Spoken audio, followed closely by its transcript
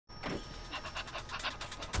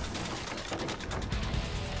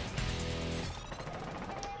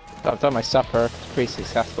I've done my supper, it's pretty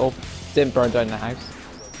successful. Didn't burn down the house.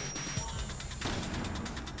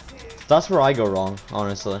 That's where I go wrong,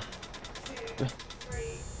 honestly.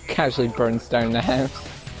 Casually burns down the house.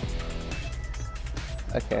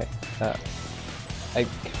 Okay, I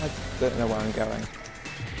don't know where I'm going.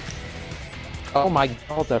 Oh my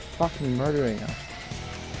god, they're fucking murdering us.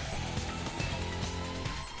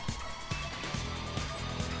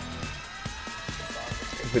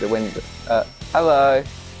 Through the window. Hello.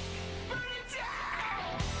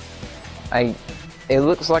 It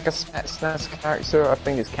looks like a SNES character. I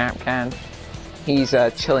think it's Capcan. He's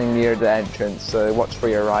chilling near the entrance, so watch for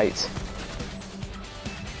your right.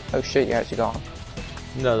 Oh shit, you actually got him.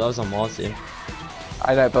 No, that was on Martin.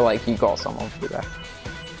 I know, but like you got someone through there.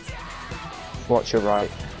 Watch your right.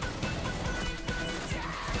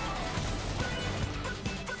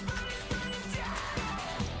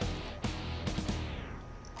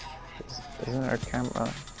 Isn't there a camera?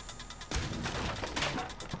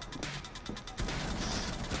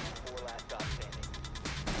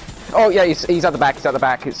 Oh yeah, he's at the back. He's at the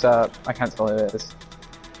back. It's I can't tell who it is.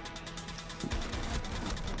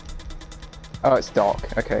 Oh, it's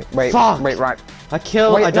Doc. Okay, wait, Fuck! wait, right. I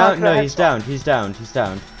killed. Wait, I don't. no, No, he's down. He's down. He's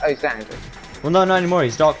down. Oh, he's down. Well, no, not anymore.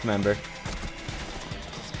 He's Doc, remember?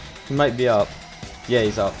 He might be up. Yeah,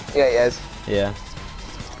 he's up. Yeah, he is. Yeah.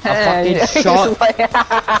 I fucking shot.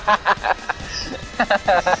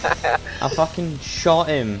 I fucking shot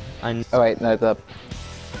him. And oh wait, no, the.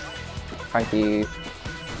 Thank you.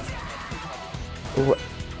 Ooh.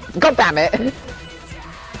 God damn it!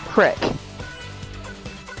 Prick.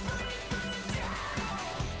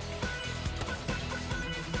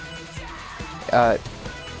 Oh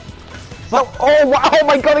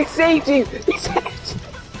my god, he saved you! He saved you!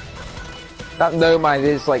 That nomad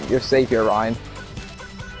is like your savior, Ryan.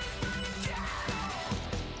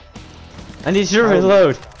 I need to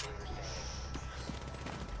reload.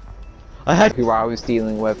 I had Who I was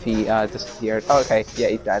dealing with, he disappeared. Oh, okay, yeah,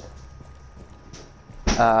 he's dead.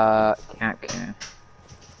 Capcan.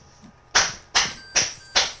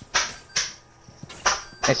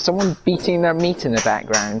 Is someone beating their meat in the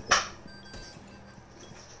background?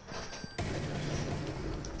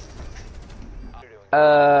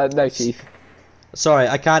 No, Chief. Sorry,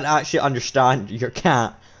 I can't actually understand your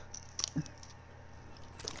cat.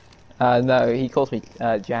 No, he calls me,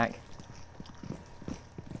 Jack.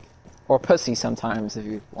 Or Pussy sometimes, if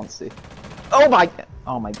he wants to. Oh my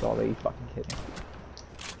god, are you fucking kidding?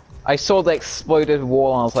 I saw the exploded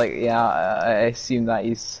wall and I was like, yeah, I assume that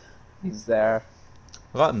he's there.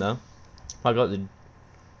 I got him though. I got the...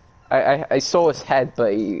 I saw his head,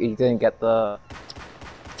 but he didn't get the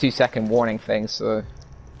 2-second warning thing, so...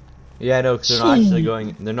 Yeah, no, because they're not actually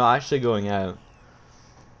going. They're not actually going out.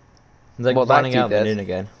 They're like running out and in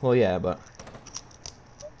again. Well, yeah, but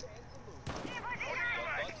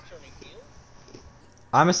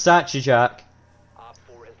I'm a statue, Jack.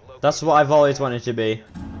 That's what I've always wanted to be.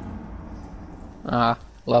 Ah,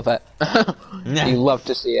 love it. You love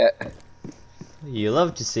to see it. You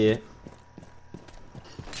love to see it.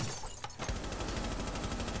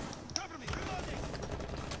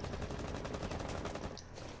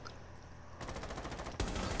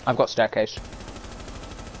 I've got staircase.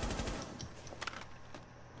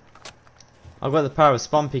 I've got the power of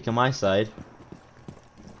spawn peak on my side.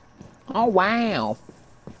 Oh wow!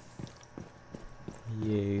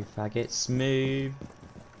 You faggot smooth.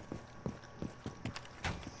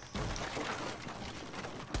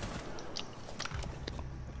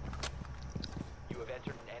 You have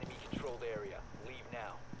entered an enemy controlled area. Leave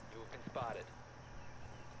now. You have been spotted.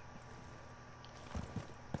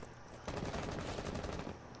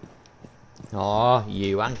 Aw,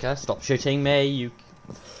 you anchor, stop shooting me, you...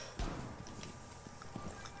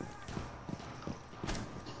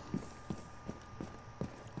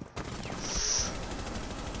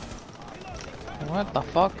 What the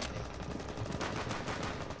fuck?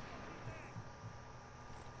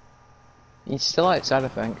 He's still outside, I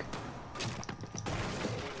think. If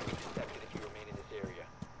you remain in this area.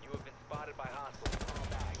 You have been spotted by hostiles.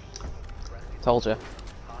 Told you.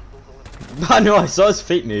 I know, I saw his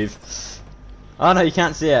feet move. Oh no, you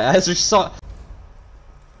can't see it. I just saw...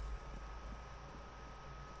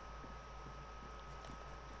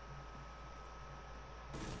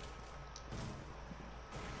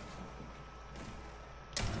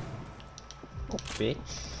 Oh, bitch.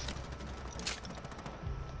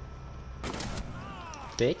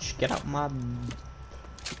 Bitch, get out my...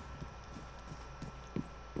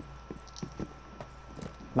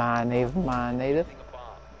 My native, my native. A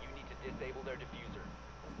bomb. You need to disable their diffuser.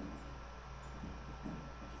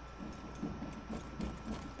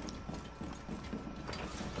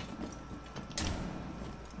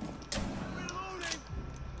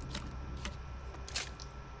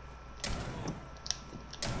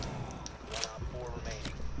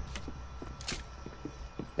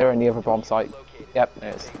 They're in the other bomb site. Yep,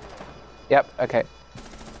 it is. Yep, okay.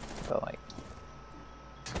 But like,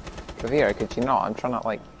 Revere, could you not? I'm trying to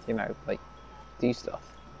like, you know, like, do stuff.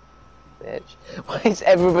 Bitch. Why is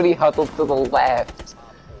everybody huddled to the left?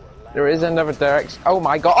 There is another direction. Oh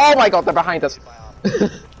my god, they're behind us!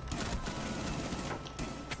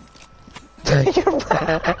 You're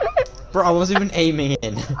right. Bro, I wasn't even aiming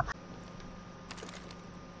in.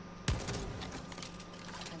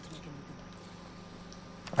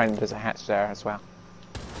 And there's a hatch there as well.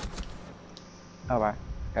 Oh wow.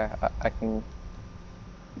 Okay, I can...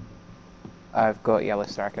 I've got yellow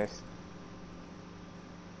staircase.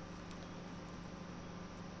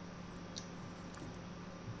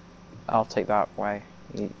 I'll take that way.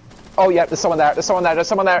 Oh yeah, there's someone there, there's someone there, there's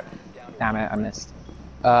someone there! Damn it, I missed.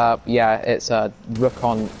 Yeah, it's a rook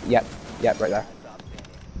on... Yep, right there.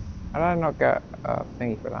 How did I not get a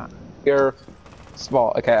thingy for that? Your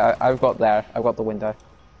spot. Okay, I've got there. I've got the window.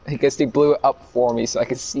 I guess they blew it up for me so I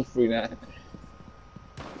could see through that.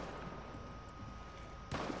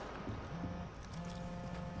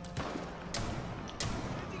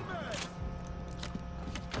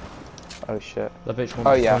 Oh shit. The bitch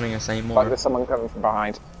won't be filming us anymore. Fuck, there's someone coming from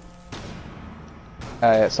behind.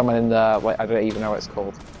 Someone in the... Wait, I don't even know what it's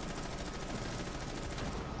called.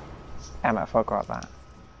 Damn it, I forgot that.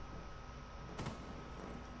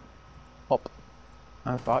 Hop.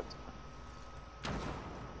 I'm fucked.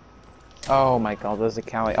 Oh my god, there's a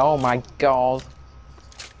Cali. Oh my god.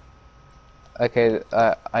 Okay,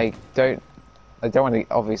 I don't want to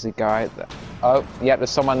obviously go out there. Oh, yeah,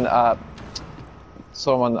 there's someone,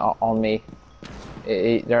 someone on me.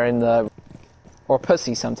 They're in the... Or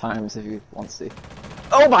pussy sometimes, if you want to.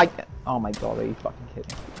 Oh my god, are you fucking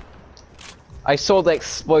kidding? I saw the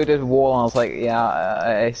exploded wall and I was like, yeah,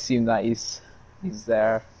 I assume that he's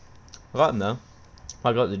there. I got him though.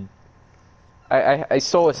 I got the... I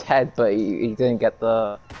saw his head, but he didn't get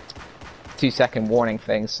the 2-second warning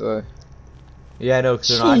thing, so... Yeah, no, because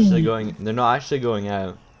they're not actually going... They're not actually going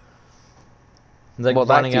out. They're like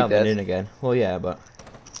running out and in again. Well, yeah, but...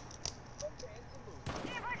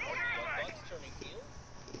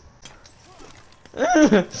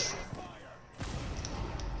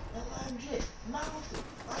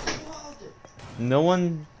 No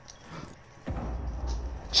one...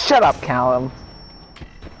 Shut up, Callum.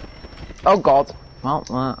 Oh god. Well,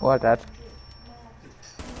 we're dead.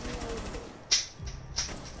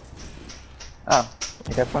 Oh,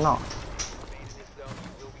 I guess we're not.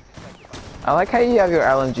 I like how you have your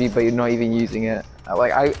LMG, but you're not even using it.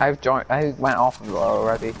 Like I went off of it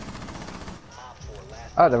already.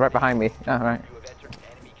 Oh, they're right behind me. Oh, right.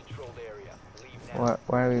 Where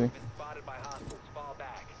are we?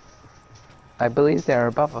 I believe they're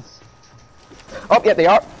above us. Oh, yeah, they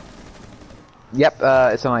are. Yep,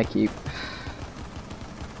 it's on IQ.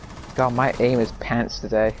 God, my aim is pants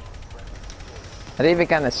today. I didn't even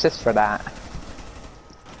get an assist for that.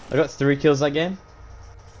 I got 3 kills that game.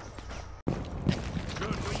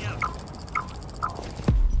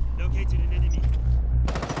 Located an enemy.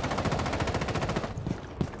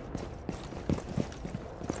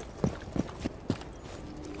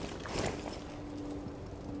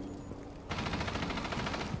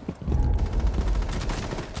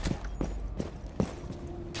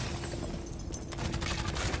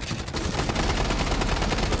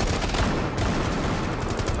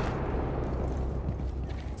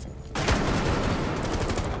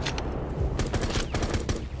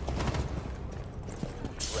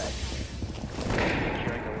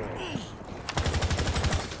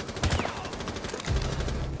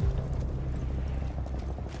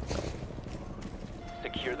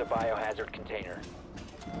 Secure the biohazard container.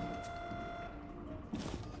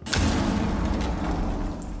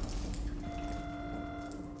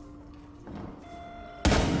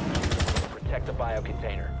 Protect the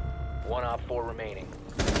biocontainer. 1 Op 4 remaining.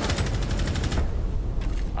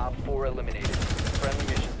 Op 4 eliminated. Friendly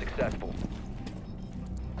mission successful.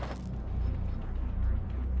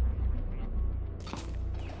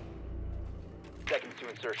 Seconds to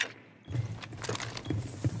insertion.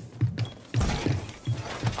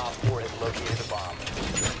 Op 4 has located the bomb.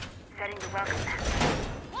 Setting the welcome mat.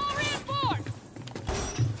 All reinforced!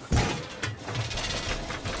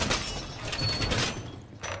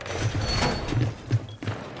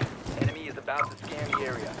 Enemy is about to scan the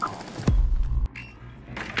area.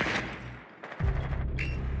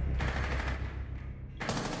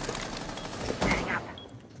 Setting up.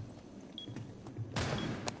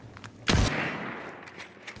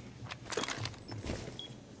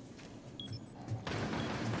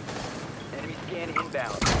 Enemy scan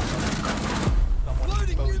inbound.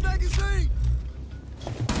 Loading new magazine!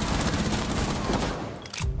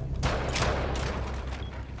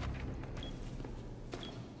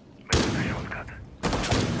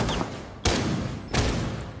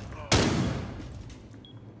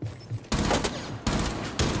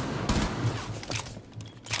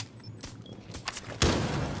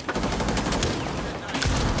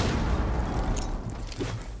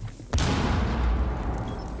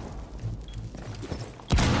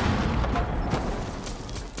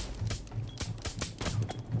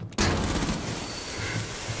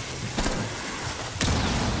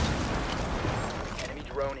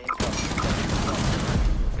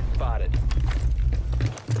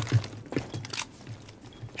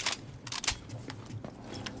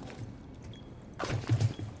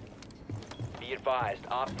 Be advised,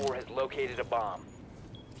 Op 4 has located a bomb.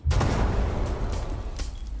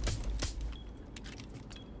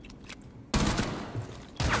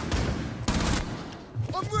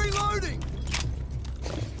 I'm reloading!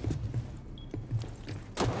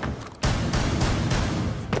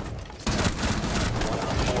 One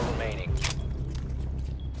Op 4 remaining.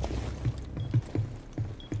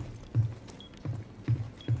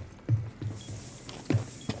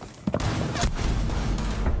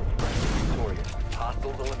 Victorious.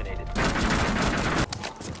 Hostiles eliminated.